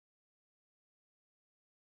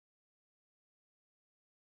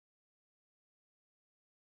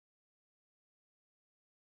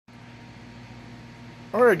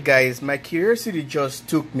Alright guys, my curiosity just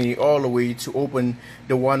took me all the way to open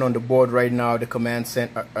the one on the board right now, the command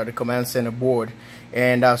center board,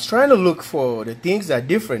 and I was trying to look for the things that are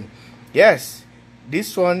different. Yes,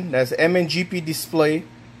 this one, that's MNGP display,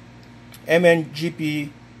 MNGP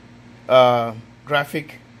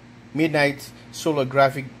graphic, Midnite Solar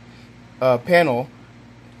graphic panel,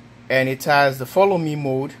 and it has the follow me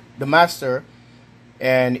mode, the master,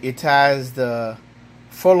 and it has the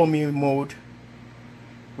follow me mode,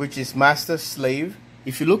 which is master slave.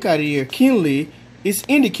 If you look at it here keenly, it's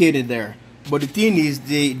indicated there, but the thing is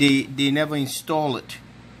they never install it.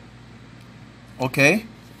 Okay,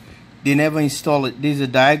 they never install it. These are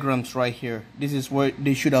diagrams right here. This is where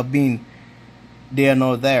they should have been. They are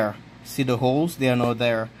not there. See the holes? They are not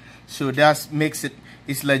there. So that makes it,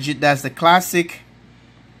 it's legit. That's the classic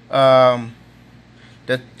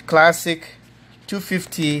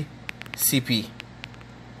 250 CP.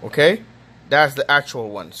 Okay, that's the actual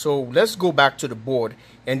one. So let's go back to the board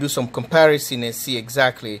and do some comparison and see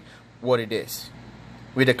exactly what it is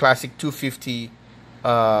with the classic 250,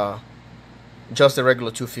 just the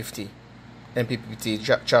regular 250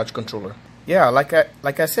 MPPT charge controller. Yeah,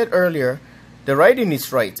 like I said earlier, the writing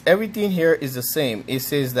is right. Everything here is the same. It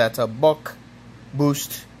says that a buck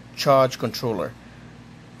boost charge controller.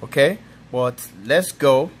 Okay, but let's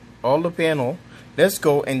go all the panel. Let's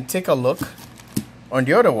go and take a look on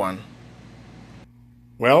the other one.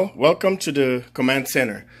 Well, welcome to the command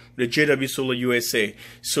center, the JW Solar USA.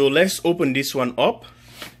 So let's open this one up.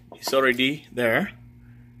 It's already there.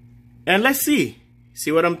 And let's see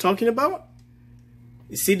what I'm talking about?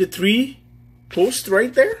 You see the 3 posts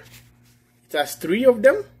right there? It has 3 of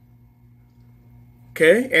them.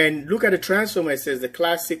 Okay, and look at the transformer. It says the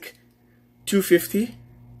classic 250.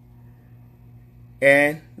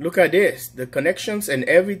 And look at this, the connections and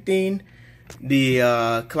everything.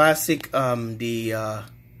 The classic, for the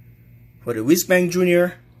Whizbang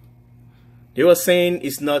Junior, they were saying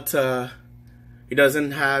it's not, it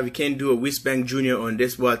doesn't have, you can't do a Whizbang Junior on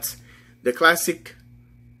this, but the classic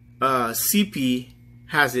CP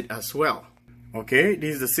has it as well. Okay,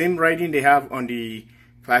 this is the same writing they have on the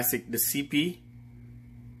classic, the CP.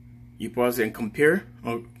 You pause and compare,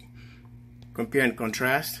 or compare and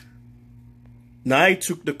contrast. Now I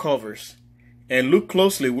took the covers and look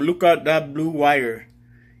closely. We look at that blue wire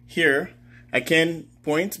here. I can't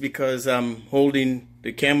point because I'm holding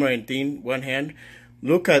the camera in one hand.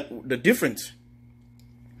 Look at the difference.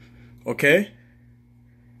 Okay.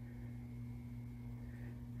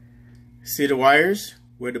 See the wires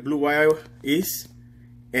where the blue wire is,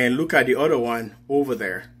 and look at the other one over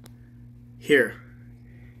there. Here,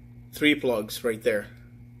 3 plugs right there.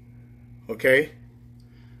 Okay.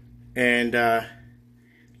 And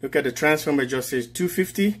look at the transformer. It just says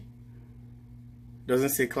 250. Doesn't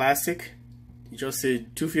say classic. It just says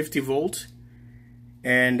 250 volts.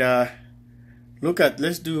 And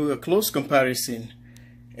let's do a close comparison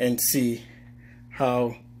and see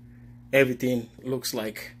how everything looks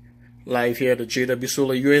like live here at the JW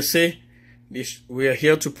Solar USA. We are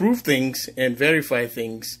here to prove things and verify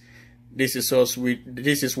things. This is us.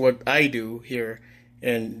 This is what I do here,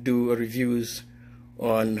 and do reviews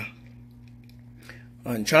on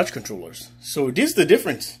charge controllers. So this is the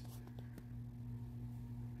difference.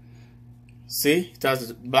 See, it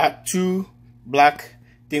has two black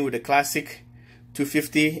thing with the classic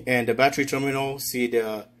 250 and the battery terminal. See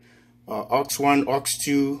the aux 1, aux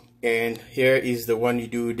 2, and here is the one you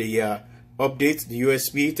do the update, the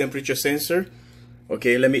USB temperature sensor.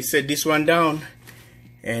 Okay, let me set this one down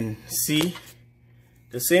and see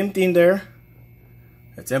the same thing there,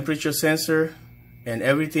 the temperature sensor and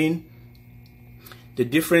everything. The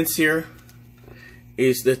difference here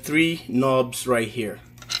is the 3 knobs right here.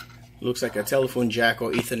 Looks like a telephone jack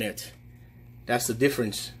or Ethernet. That's the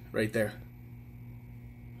difference right there.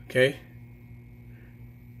 Okay.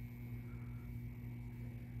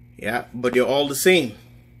 Yeah, but they're all the same.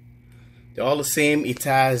 They're all the same. It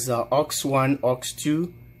has aux 1, aux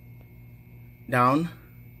 2 down.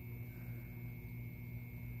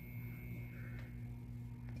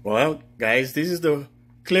 Well, guys, this is the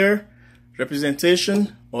clear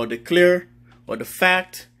representation, or the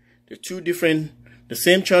fact, the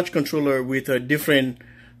same charge controller with different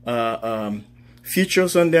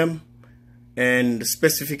features on them, and the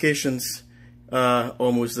specifications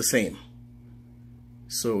almost the same.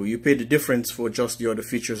 So you pay the difference for just the other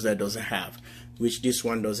features that doesn't have, which this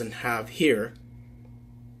one doesn't have here,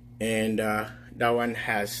 and that one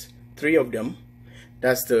has 3 of them.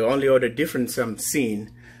 That's the only other difference I'm seeing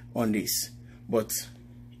on this. But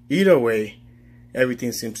either way,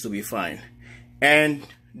 everything seems to be fine. And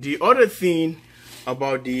the other thing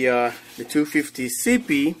about the 250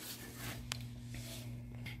 CP.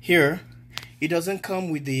 Here, it doesn't come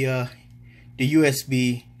with the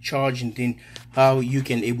USB charging thing. How you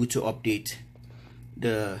can able to update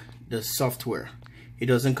the software. It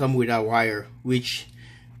doesn't come with a wire, which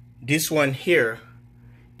this one here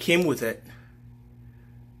came with it,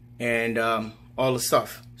 and all the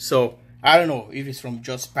stuff. So I don't know if it's from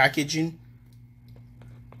just packaging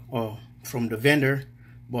or from the vendor,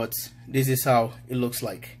 but this is how it looks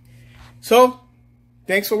like. So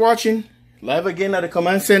thanks for watching. Live again at the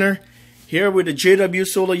command center here with the JW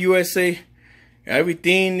Solar USA.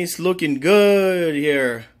 Everything is looking good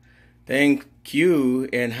here. Thank you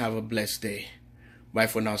and have a blessed day. Bye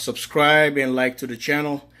for now. Subscribe and like to the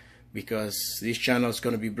channel, because this channel is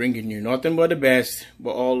going to be bringing you nothing but the best,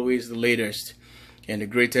 but always the latest and the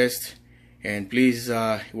greatest. And please,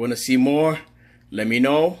 you want to see more, let me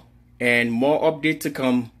know, and more update to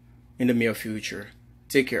come in the near future.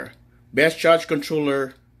 Take care. Best charge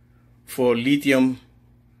controller for lithium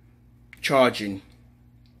charging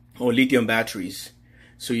or lithium batteries,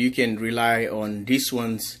 so you can rely on these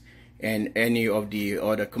ones and any of the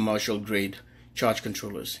other commercial grade charge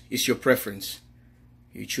controllers. It's your preference.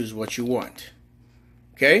 You choose what you want.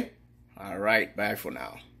 Okay? All right. Bye for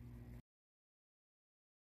now.